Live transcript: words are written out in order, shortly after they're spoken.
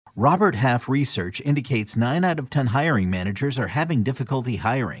Robert Half research indicates 9 out of 10 hiring managers are having difficulty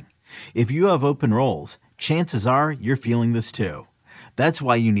hiring. If you have open roles, chances are you're feeling this too. That's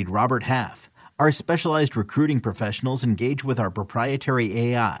why you need Robert Half. Our specialized recruiting professionals engage with our proprietary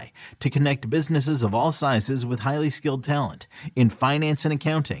AI to connect businesses of all sizes with highly skilled talent in finance and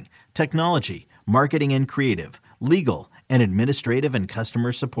accounting, technology, marketing and creative, legal, and administrative and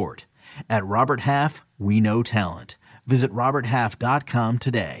customer support. At Robert Half, we know talent. Visit roberthalf.com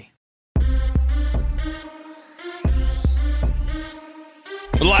today.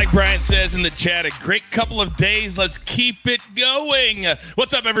 Like Brian says in the chat, a great couple of days. Let's keep it going.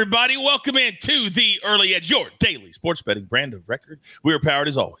 What's up, everybody? Welcome in to the Early Edge, your daily sports betting brand of record. We are powered,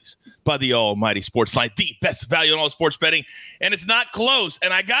 as always, by the almighty Sportsline, the best value in all sports betting. And it's not close.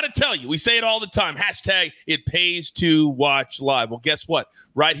 And I got to tell you, we say it all the time, hashtag it pays to watch live. Well, guess what?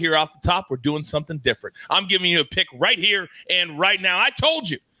 Right here off the top, we're doing something different. I'm giving you a pick right here and right now. I told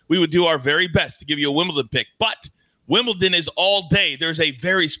you we would do our very best to give you a Wimbledon pick, but Wimbledon is all day. There's a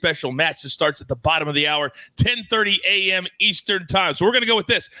very special match that starts at the bottom of the hour, 10:30 a.m. Eastern time. So we're going to go with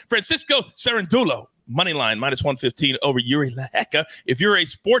this. Francisco Cerundolo, money line, minus 115 over Yuri Lehecka. If you're a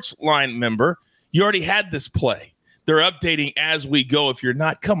sports line member, you already had this play. They're updating as we go. If you're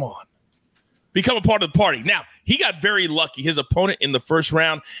not, come on. Become a part of the party. Now, he got very lucky. His opponent in the first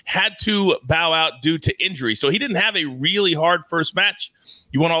round had to bow out due to injury. So he didn't have a really hard first match.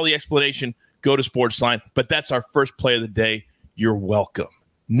 You want all the explanation? Go to Sportsline, but that's our first play of the day. You're welcome.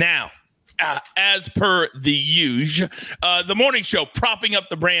 Now, as per the usual, the morning show propping up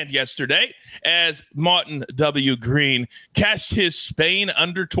the brand yesterday as Martin W. Green cashed his Spain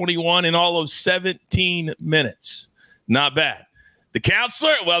under 21 in all of 17 minutes. Not bad. The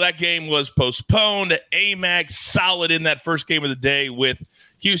counselor, well, that game was postponed. AMAG solid in that first game of the day with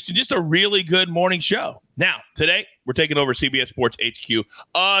Houston. Just a really good morning show. Now, today, we're taking over CBS Sports HQ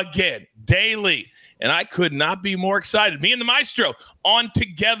again, daily. And I could not be more excited. Me and the Maestro on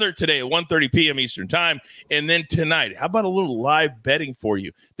together today at 1:30 p.m. Eastern time. And then tonight, how about a little live betting for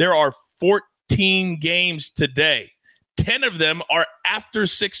you? There are 14 games today. 10 of them are after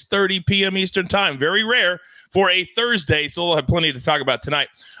 6:30 p.m. Eastern time. Very rare for a Thursday. So we'll have plenty to talk about tonight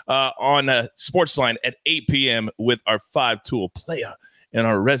on Sportsline at 8 p.m. with our 5-tool player and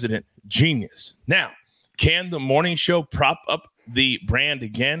our resident genius. Now, can the morning show prop up the brand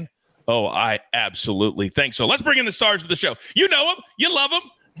again? Oh, I absolutely think so. Let's bring in the stars of the show. You know them. You love them.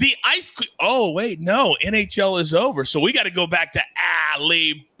 The Ice Queen. Oh, wait, no. NHL is over. So we got to go back to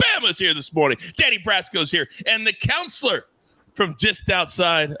Alabama's here this morning. Danny Brasco's here. And the counselor from just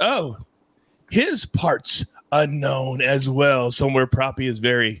outside. Oh, his parts unknown as well. Somewhere Proppy is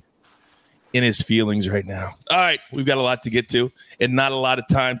very in his feelings right now. All right, we've got a lot to get to and not a lot of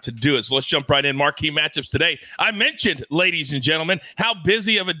time to do it. So let's jump right in. Marquee matchups today. I mentioned, ladies and gentlemen, how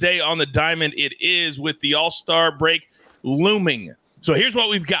busy of a day on the diamond it is with the All-Star break looming. So here's what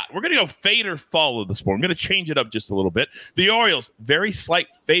we've got. We're going to go fade or follow this morning. I'm going to change it up just a little bit. The Orioles, very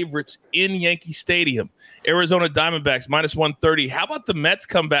slight favorites in Yankee Stadium. Arizona Diamondbacks, minus 130. How about the Mets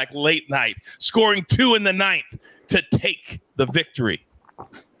come back late night, scoring 2 in the ninth to take the victory?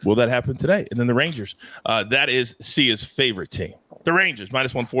 Will that happen today? And then the Rangers. That is Sia's favorite team. The Rangers,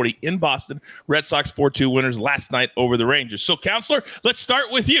 minus 140 in Boston. Red Sox 4-2 winners last night over the Rangers. So, Counselor, let's start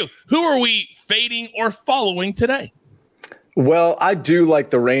with you. Who are we fading or following today? Well, I do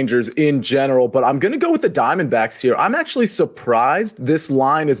like the Rangers in general, but I'm going to go with the Diamondbacks here. I'm actually surprised this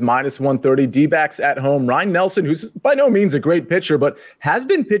line is minus 130. D-backs at home. Ryan Nelson, who's by no means a great pitcher, but has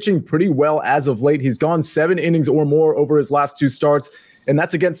been pitching pretty well as of late. He's gone 7 innings or more over his last 2 starts, and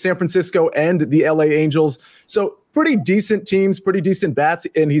that's against San Francisco and the LA Angels. So pretty decent teams, pretty decent bats,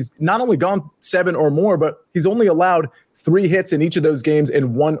 and he's not only gone 7 or more, but he's only allowed 3 hits in each of those games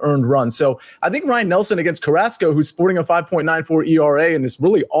and 1 earned run. So I think Ryan Nelson against Carrasco, who's sporting a 5.94 ERA, and is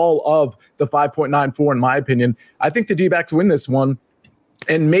really all of the 5.94 in my opinion. I think the D-backs win this one.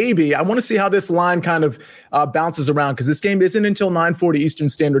 And maybe I want to see how this line kind of bounces around, because this game isn't until 9:40 Eastern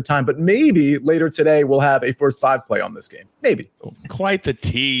Standard Time. But maybe later today we'll have a first 5 play on this game. Maybe. Quite the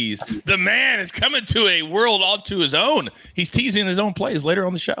tease. The man is coming to a world all to his own. He's teasing his own plays later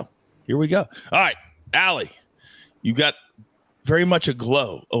on the show. Here we go. All right, Allie, you got very much a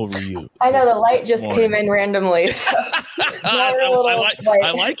glow over you. I know, the light just came in randomly. So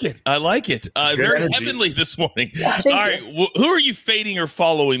I like it. I like it. Very energy. Heavenly this morning. Yeah, all right. Who are you fading or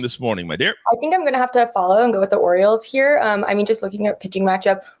following this morning, my dear? I think I'm going to have to follow and go with the Orioles here. I mean, just looking at pitching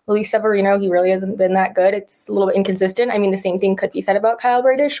matchup, Luis Severino, he really hasn't been that good. It's a little bit inconsistent. I mean, the same thing could be said about Kyle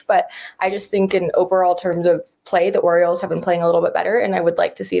Bradish, but I just think in overall terms of play, the Orioles have been playing a little bit better, and I would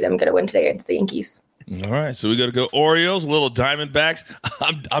like to see them get a win today against the Yankees. All right, so we got to go Orioles, little Diamondbacks.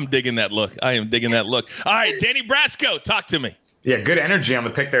 I'm digging that look. I am digging that look. All right, Danny Brasco, talk to me. Yeah, good energy on the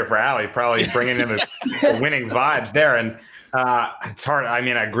pick there for Allie. Probably bringing in the winning vibes there. And it's hard. I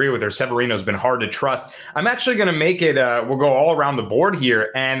mean, I agree with her. Severino's been hard to trust. I'm actually going to make it. We'll go all around the board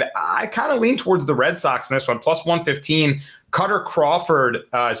here. And I kind of lean towards the Red Sox in this one. Plus 115. Cutter Crawford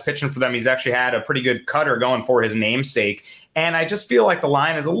is pitching for them. He's actually had a pretty good cutter going for his namesake. And I just feel like the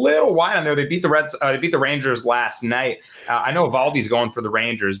line is a little wide on there. They beat the Rangers last night. I know Evaldi's going for the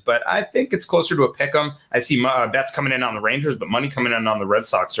Rangers, but I think it's closer to a pick 'em. I see bets coming in on the Rangers, but money coming in on the Red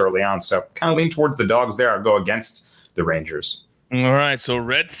Sox early on. So kind of lean towards the dogs there. I'll go against the Rangers. All right, so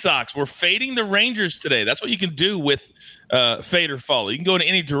Red Sox. We're fading the Rangers today. That's what you can do with fade or follow. You can go in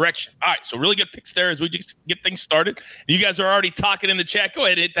any direction. All right, so really good picks there as we just get things started. You guys are already talking in the chat. Go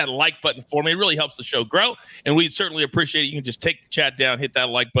ahead and hit that like button for me. It really helps the show grow, and we'd certainly appreciate it. You can just take the chat down, hit that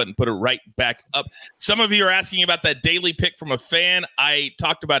like button, put it right back up. Some of you are asking about that daily pick from a fan. I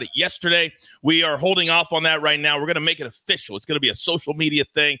talked about it yesterday. We are holding off on that right now. We're going to make it official. It's going to be a social media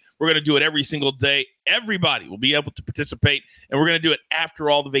thing. We're going to do it every single day. Everybody will be able to participate, and we're going to do it after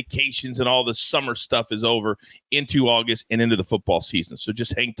all the vacations and all the summer stuff is over into August and into the football season. So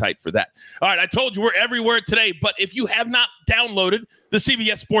just hang tight for that. All right, I told you we're everywhere today, but if you have not downloaded the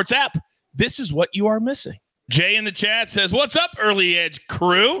CBS Sports app, this is what you are missing. Jay in the chat says, what's up, Early Edge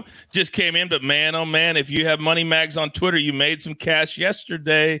crew? Just came in, but man, oh man, if you have Money Mags on Twitter, you made some cash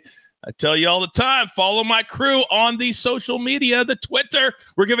yesterday. I tell you all the time, follow my crew on the social media, the Twitter.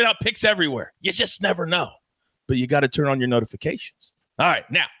 We're giving out picks everywhere. You just never know, but you got to turn on your notifications. All right,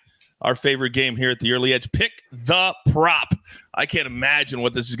 now, our favorite game here at the Early Edge, pick the prop. I can't imagine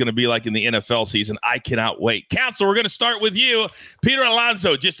what this is going to be like in the NFL season. I cannot wait. Council, we're going to start with you. Peter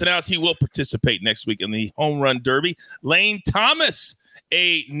Alonso just announced he will participate next week in the Home Run Derby. Lane Thomas,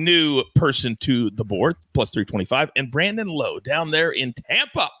 a new person to the board, plus 325. And Brandon Lowe down there in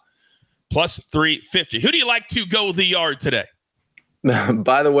Tampa, plus 350. Who do you like to go the yard today?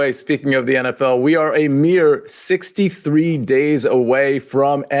 By the way, speaking of the NFL, we are a mere 63 days away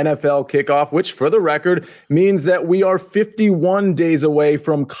from NFL kickoff, which for the record means that we are 51 days away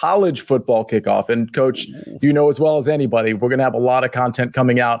from college football kickoff. And Coach, you know as well as anybody, we're going to have a lot of content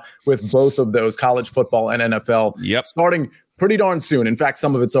coming out with both of those, college football and NFL, starting pretty darn soon. In fact,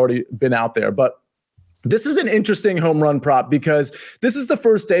 some of it's already been out there. But this is an interesting home run prop because this is the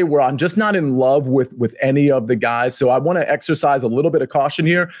first day where I'm just not in love with any of the guys. So I want to exercise a little bit of caution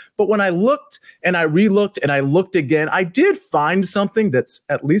here. But when I looked and I relooked and I looked again, I did find something that's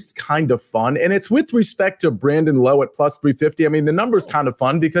at least kind of fun. And it's with respect to Brandon Lowe at plus 350. I mean, the number's kind of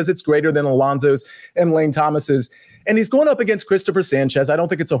fun because it's greater than Alonso's and Lane Thomas's. And he's going up against Christopher Sanchez. I don't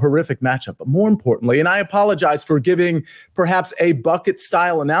think it's a horrific matchup, but more importantly, and I apologize for giving perhaps a bucket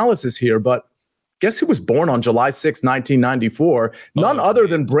style analysis here, but guess who was born on July 6, 1994? None other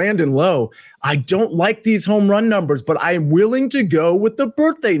than Brandon Lowe. I don't like these home run numbers, but I am willing to go with the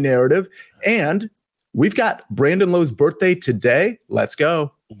birthday narrative. And we've got Brandon Lowe's birthday today. Let's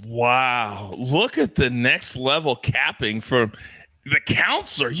go. Wow. Look at the next level capping from the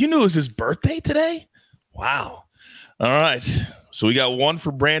counselor. You knew it was his birthday today? Wow. All right. So we got one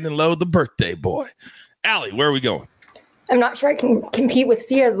for Brandon Lowe, the birthday boy. Allie, where are we going? I'm not sure I can compete with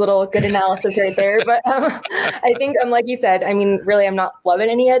Sia's little good analysis right there, but I think, like you said, I mean, really, I'm not loving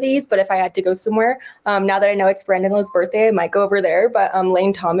any of these, but if I had to go somewhere, now that I know it's Brandon Lowe's birthday, I might go over there, but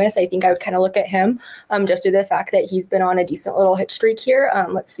Lane Thomas, I think I would kind of look at him just due to the fact that he's been on a decent little hit streak here.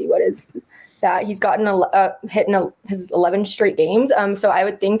 Let's see, what is that? He's gotten his 11 straight games. So I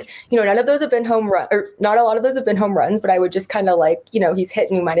would think, none of those have been home run, or not a lot of those have been home runs, but I would just kind of like, he's hit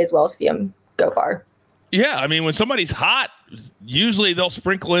and you might as well see him go far. Yeah, I mean, when somebody's hot, usually they'll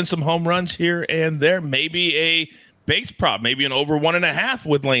sprinkle in some home runs here and there. Maybe a base prop, maybe an over 1.5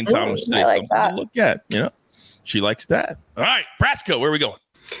 with Lane Thomas today. I like that. To look at, she likes that. All right, Brasco, where are we going?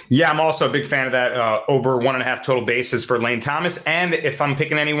 Yeah, I'm also a big fan of that over 1.5 total bases for Lane Thomas. And if I'm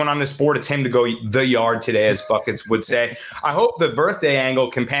picking anyone on this board, it's him to go the yard today, as Buckets would say. I hope the birthday angle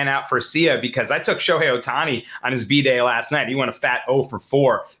can pan out for Sia because I took Shohei Ohtani on his B-Day last night. He went a fat 0 for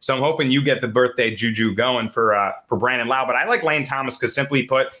 4. So I'm hoping you get the birthday juju going for Brandon Lowe. But I like Lane Thomas because simply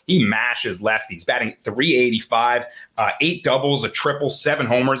put, he mashes lefties, batting .385, 8 doubles, a triple, 7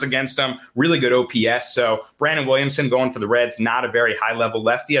 homers against him. Really good OPS. So Brandon Williamson going for the Reds, not a very high-level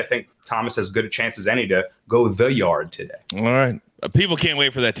lefty. I think Thomas has good a chance as any to go the yard today. All right. People can't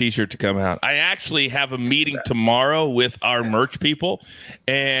wait for that T-shirt to come out. I actually have a meeting tomorrow with our merch people,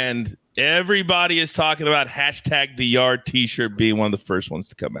 and everybody is talking about hashtag the yard T-shirt being one of the first ones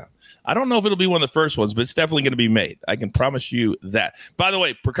to come out. I don't know if it'll be one of the first ones, but it's definitely going to be made. I can promise you that. By the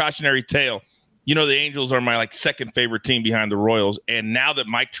way, precautionary tale. You know, the Angels are my second favorite team behind the Royals. And now that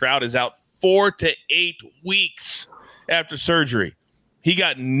Mike Trout is out 4 to 8 weeks after surgery, he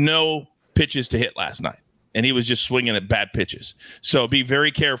got no pitches to hit last night. And he was just swinging at bad pitches. So be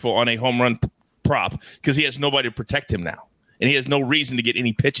very careful on a home run prop because he has nobody to protect him now. And he has no reason to get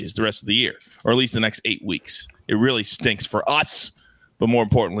any pitches the rest of the year, or at least the next 8 weeks. It really stinks for us, but more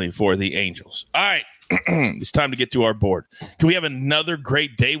importantly for the Angels. All right, it's time to get to our board. Can we have another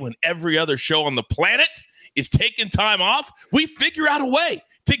great day when every other show on the planet is taking time off? We figure out a way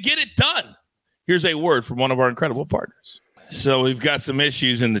to get it done. Here's a word from one of our incredible partners. So we've got some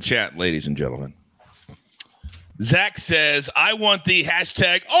issues in the chat, ladies and gentlemen. Zach says, I want the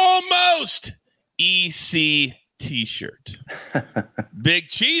hashtag almost EC t-shirt. Big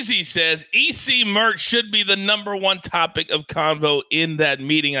Cheesy says EC merch should be the number one topic of convo in that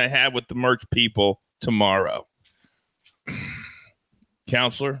meeting I have with the merch people tomorrow.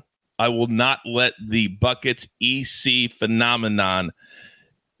 Counselor, I will not let the Buckets EC phenomenon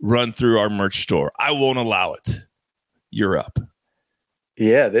run through our merch store. I won't allow it. You're up.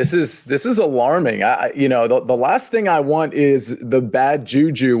 Yeah, this is alarming. The last thing I want is the bad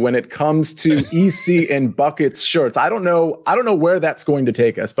juju when it comes to EC and Buckets shirts. I don't know where that's going to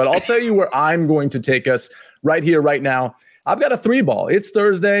take us, but I'll tell you where I'm going to take us right here, right now. I've got a 3-ball. It's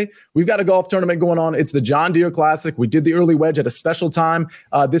Thursday. We've got a golf tournament going on. It's the John Deere Classic. We did the early wedge at a special time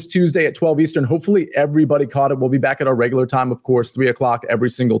this Tuesday at 12 Eastern. Hopefully everybody caught it. We'll be back at our regular time, of course, 3 o'clock every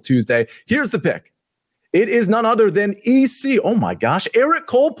single Tuesday. Here's the pick. It is none other than EC. Oh, my gosh. Eric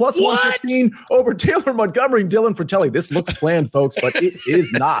Cole plus 115 over Taylor Montgomery and Dylan Fratelli. This looks planned, folks, but it is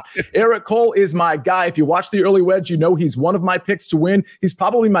not. Eric Cole is my guy. If you watch the early wedge, you know he's one of my picks to win. He's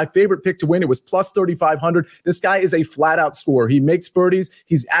probably my favorite pick to win. It was plus 3,500. This guy is a flat-out scorer. He makes birdies.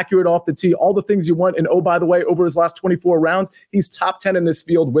 He's accurate off the tee. All the things you want. And, oh, by the way, over his last 24 rounds, he's top 10 in this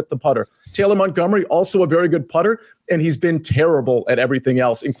field with the putter. Taylor Montgomery, also a very good putter, and he's been terrible at everything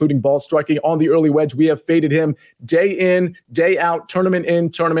else, including ball striking on the early wedge. We have faded him day in, day out, tournament in,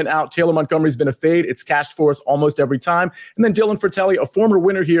 tournament out. Taylor Montgomery's been a fade. It's cashed for us almost every time. And then Dylan Fratelli, a former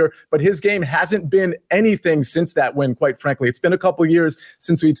winner here, but his game hasn't been anything since that win, quite frankly. It's been a couple years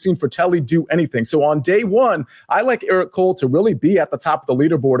since we've seen Fratelli do anything. So on day one, I like Eric Cole to really be at the top of the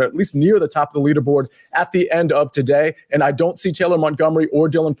leaderboard, at least near the top of the leaderboard at the end of today. And I don't see Taylor Montgomery or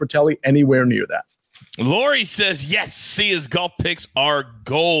Dylan Fratelli anywhere near that. Lori says, yes, Sia's golf picks are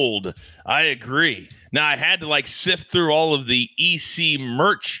gold. I agree. Now, I had to sift through all of the EC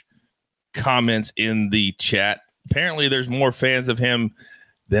merch comments in the chat. Apparently, there's more fans of him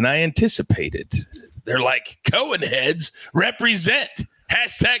than I anticipated. They're like, Cohen heads represent.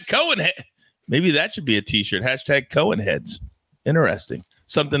 Hashtag Cohen head. Maybe that should be a t-shirt. Hashtag Cohen heads. Interesting.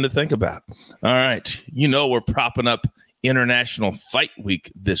 Something to think about. All right. We're propping up International Fight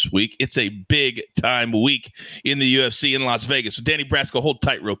Week this week. It's a big time week in the UFC in Las Vegas. So Danny Brasco, hold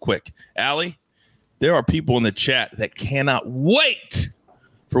tight real quick. Allie, there are people in the chat that cannot wait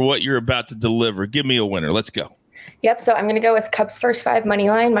for what you're about to deliver. Give me a winner. Let's go. Yep, so I'm going to go with Cubs first 5 money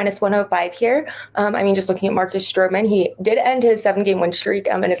line, minus 105 here. Just looking at Marcus Stroman, he did end his 7-game win streak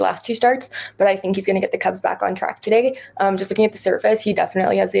in his last 2 starts, but I think he's going to get the Cubs back on track today. Just looking at the surface, he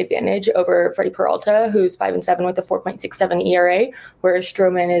definitely has the advantage over Freddie Peralta, who's 5-7 with a 4.67 ERA, whereas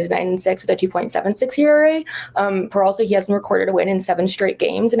Stroman is 9-6 with a 2.76 ERA. Peralta, he hasn't recorded a win in 7 straight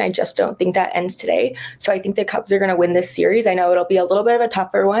games, and I just don't think that ends today. So I think the Cubs are going to win this series. I know it'll be a little bit of a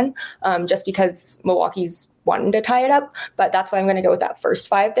tougher one, just because Milwaukee's wanting to tie it up, but that's why I'm going to go with that first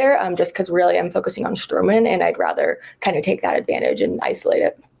 5 there, just because really I'm focusing on Stroman, and I'd rather kind of take that advantage and isolate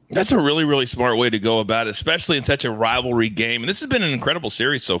it. That's a really, really smart way to go about it, especially in such a rivalry game. And this has been an incredible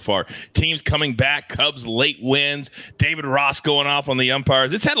series so far. Teams coming back, Cubs late wins, David Ross going off on the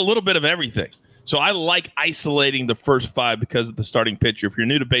umpires. It's had a little bit of everything. So I like isolating the first 5 because of the starting pitcher. If you're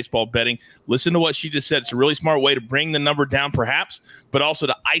new to baseball betting, listen to what she just said. It's a really smart way to bring the number down perhaps, but also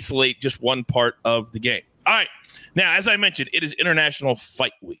to isolate just one part of the game. All right. Now, as I mentioned, it is International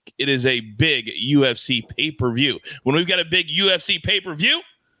Fight Week. It is a big UFC pay-per-view. When we've got a big UFC pay-per-view,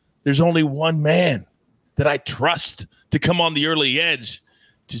 there's only one man that I trust to come on the early edge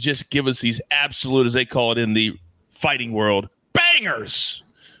to just give us these absolute, as they call it in the fighting world, bangers.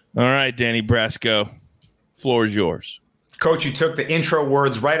 All right, Danny Brasco, floor is yours. Coach, you took the intro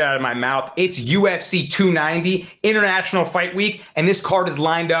words right out of my mouth. It's UFC 290, International Fight Week, and this card is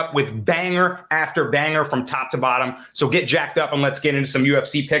lined up with banger after banger from top to bottom. So get jacked up and let's get into some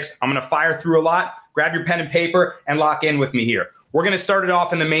UFC picks. I'm going to fire through a lot. Grab your pen and paper and lock in with me here. We're going to start it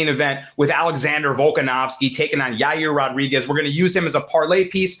off in the main event with Alexander Volkanovski taking on Yair Rodriguez. We're going to use him as a parlay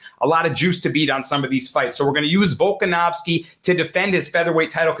piece, a lot of juice to beat on some of these fights. So we're going to use Volkanovski to defend his featherweight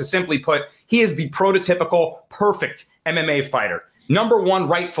title because, simply put, he is the prototypical perfect MMA fighter. Number one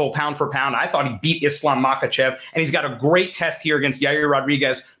rightful pound for pound. I thought he beat Islam Makhachev, and he's got a great test here against Yair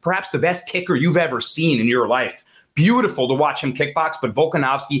Rodriguez, perhaps the best kicker you've ever seen in your life. Beautiful to watch him kickbox, but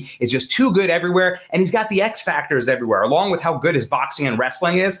Volkanovski is just too good everywhere, and he's got the X factors everywhere. Along with how good his boxing and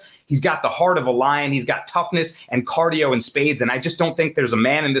wrestling is, he's got the heart of a lion, he's got toughness and cardio in spades, and I just don't think there's a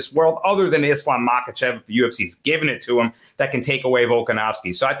man in this world other than Islam Makhachev, if the UFC's given it to him, that can take away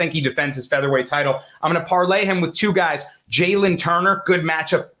Volkanovski. So I think he defends his featherweight title. I'm going to parlay him with two guys. Jalen Turner, good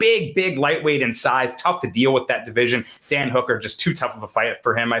matchup, big lightweight in size, tough to deal with that division. Dan Hooker, just too tough of a fight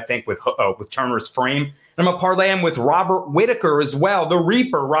for him, I think, with Turner's frame. I'm going to parlay him with Robert Whittaker as well. The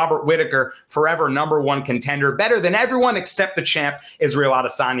Reaper, Robert Whittaker, forever number one contender. Better than everyone except the champ, Israel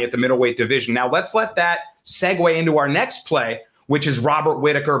Adesanya, at the middleweight division. Now, let's let that segue into our next play, which is Robert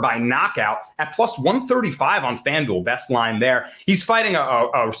Whittaker by knockout at plus 135 on FanDuel. Best line there. He's fighting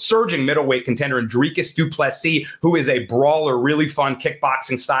a surging middleweight contender in Dricus du Plessis, who is a brawler, really fun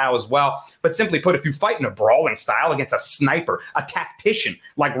kickboxing style as well. But simply put, if you fight in a brawling style against a sniper, a tactician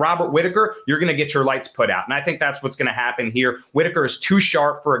like Robert Whittaker, you're going to get your lights put out. And I think that's what's going to happen here. Whittaker is too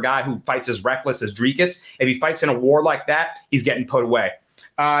sharp for a guy who fights as reckless as Dricus. If he fights in a war like that, he's getting put away.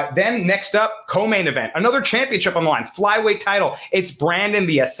 Then next up, co-main event, another championship on the line, flyweight title. It's Brandon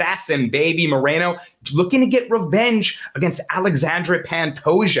the Assassin Baby Moreno looking to get revenge against Alexandre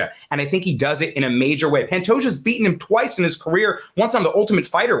Pantoja. And I think he does it in a major way. Pantoja's beaten him twice in his career, once on The Ultimate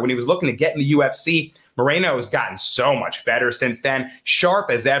Fighter when he was looking to get in the UFC. Moreno has gotten so much better since then,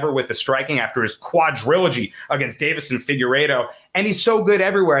 sharp as ever with the striking after his quadrilogy against Davison Figueiredo. And he's so good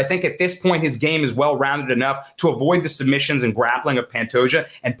everywhere. I think at this point, his game is well-rounded enough to avoid the submissions and grappling of Pantoja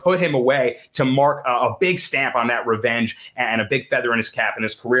and put him away to mark a big stamp on that revenge and a big feather in his cap in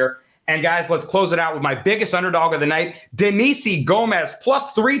his career. And guys, let's close it out with my biggest underdog of the night, Denise Gomez,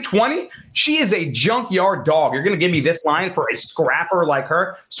 plus 320. She is a junkyard dog. You're going to give me this line for a scrapper like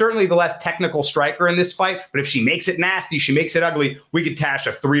her. Certainly the less technical striker in this fight, but if she makes it nasty, she makes it ugly, we could cash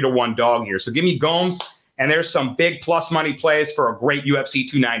a 3-1 dog here. So give me Gomes, and there's some big plus money plays for a great UFC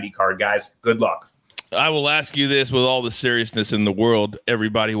 290 card, guys. Good luck. I will ask you this with all the seriousness in the world,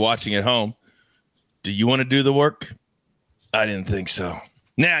 everybody watching at home. Do you want to do the work? I didn't think so.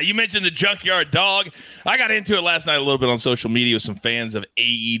 Now, you mentioned the junkyard dog. I got into it last night a little bit on social media with some fans of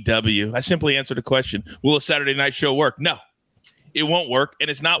AEW. I simply answered the question, will a Saturday night show work? No, it won't work,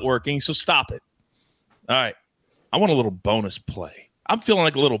 and it's not working, so stop it. All right, I want a little bonus play. I'm feeling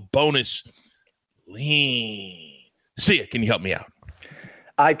like a little bonus lean. See ya, can you help me out?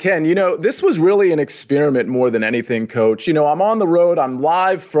 I can. This was really an experiment more than anything, Coach. I'm on the road. I'm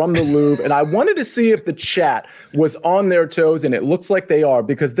live from the Louvre, and I wanted to see if the chat was on their toes, and it looks like they are,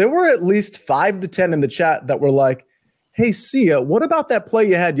 because there were at least 5 to 10 in the chat that were like, hey, Sia, what about that play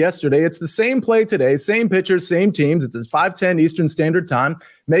you had yesterday? It's the same play today, same pitchers, same teams. It's at 5:10 Eastern Standard Time,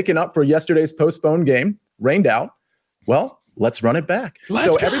 making up for yesterday's postponed game, rained out. Well, let's run it back.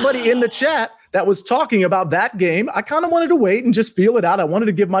 So everybody in the chat that was talking about that game, I kind of wanted to wait and just feel it out. I wanted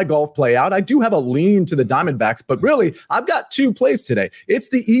to give my golf play out. I do have a lean to the Diamondbacks, but really, I've got 2 plays today. It's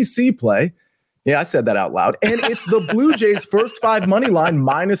the EC play. Yeah, I said that out loud. And it's the Blue Jays first 5 money line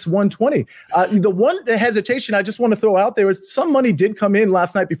minus 120. The hesitation I just want to throw out there is some money did come in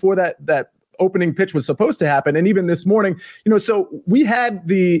last night before that opening pitch was supposed to happen. And even this morning, so we had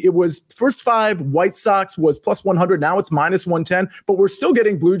it was first 5 White Sox was plus 100. Now it's minus 110, but we're still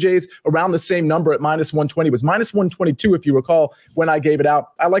getting Blue Jays around the same number at minus 120. It was minus 122, if you recall, when I gave it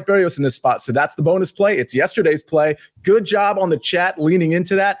out. I like Berrios in this spot. So that's the bonus play. It's yesterday's play. Good job on the chat leaning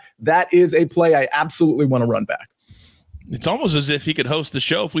into that. That is a play I absolutely want to run back. It's almost as if he could host the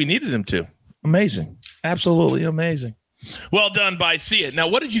show if we needed him to. Amazing. Absolutely amazing. Well done by See It. Now,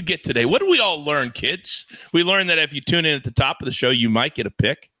 what did you get today? What did we all learn, kids? We learned that if you tune in at the top of the show, you might get a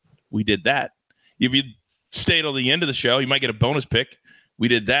pick. We did that. If you stay till the end of the show, you might get a bonus pick. We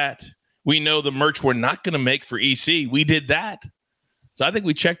did that. We know the merch we're not going to make for EC. We did that. So I think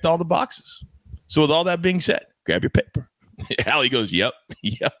we checked all the boxes. So with all that being said, grab your paper. Allie goes, yep.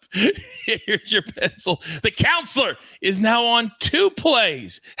 Here's your pencil. The counselor is now on 2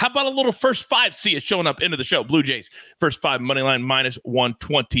 plays. How about a little first 5? See it showing up into the show. Blue Jays, first 5 money line minus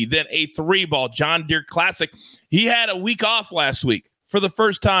 120. Then a 3-ball John Deere Classic. He had a week off last week for the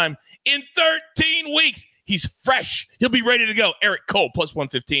first time in 13 weeks. He's fresh. He'll be ready to go. Eric Cole, plus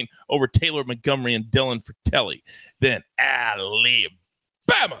 115 over Taylor Montgomery and Dylan Fratelli. Then Ali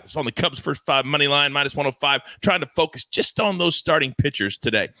Bama's on the Cubs first 5 money line, minus 105, trying to focus just on those starting pitchers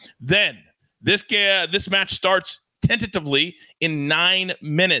today. Then this match starts tentatively in 9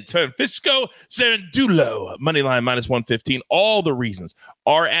 minutes. Fisco Cerandulo, money line, minus 115. All the reasons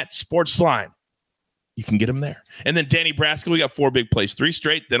are at Sportsline. You can get them there. And then Danny Brasco, we got 4 big plays, 3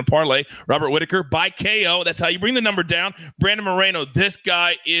 straight, then a parlay. Robert Whitaker by KO. That's how you bring the number down. Brandon Moreno, this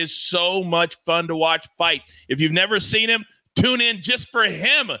guy is so much fun to watch fight. If you've never seen him, tune in just for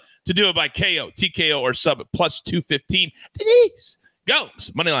him to do it by KO, TKO, or sub at plus 215. Please.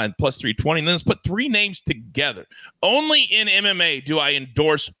 Goes. Moneyline plus 320. And then let's put 3 names together. Only in MMA do I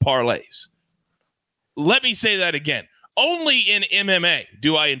endorse parlays. Let me say that again. Only in MMA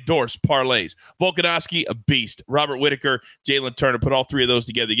do I endorse parlays. Volkanovski, a beast. Robert Whitaker, Jalen Turner. Put all 3 of those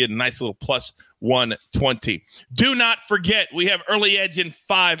together. You get a nice little plus 120. Do not forget, we have Early Edge in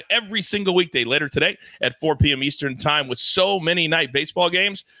 5 every single weekday later today at 4 p.m. Eastern time with so many night baseball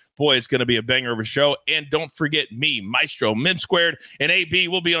games. Boy, it's going to be a banger of a show. And don't forget me, Maestro, Mim Squared, and AB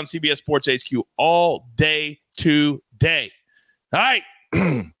will be on CBS Sports HQ all day today. All right.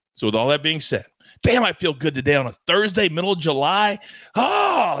 So with all that being said, damn, I feel good today on a Thursday, middle of July.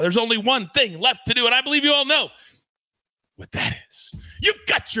 Oh, there's only one thing left to do, and I believe you all know what that is. You've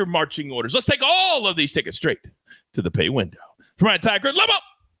got your marching orders. Let's take all of these tickets straight to the pay window. From my entire crew, Lobo,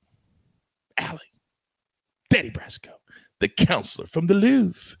 Allie, Danny Brasco, the counselor from the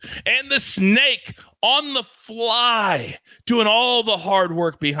Louvre, and the snake on the fly, doing all the hard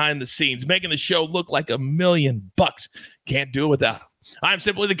work behind the scenes, making the show look like $1 million. Can't do it without him. I'm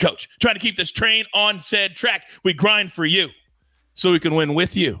simply the coach, trying to keep this train on said track. We grind for you so we can win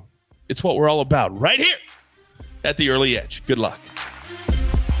with you. It's what we're all about right here at the Early Edge. Good luck.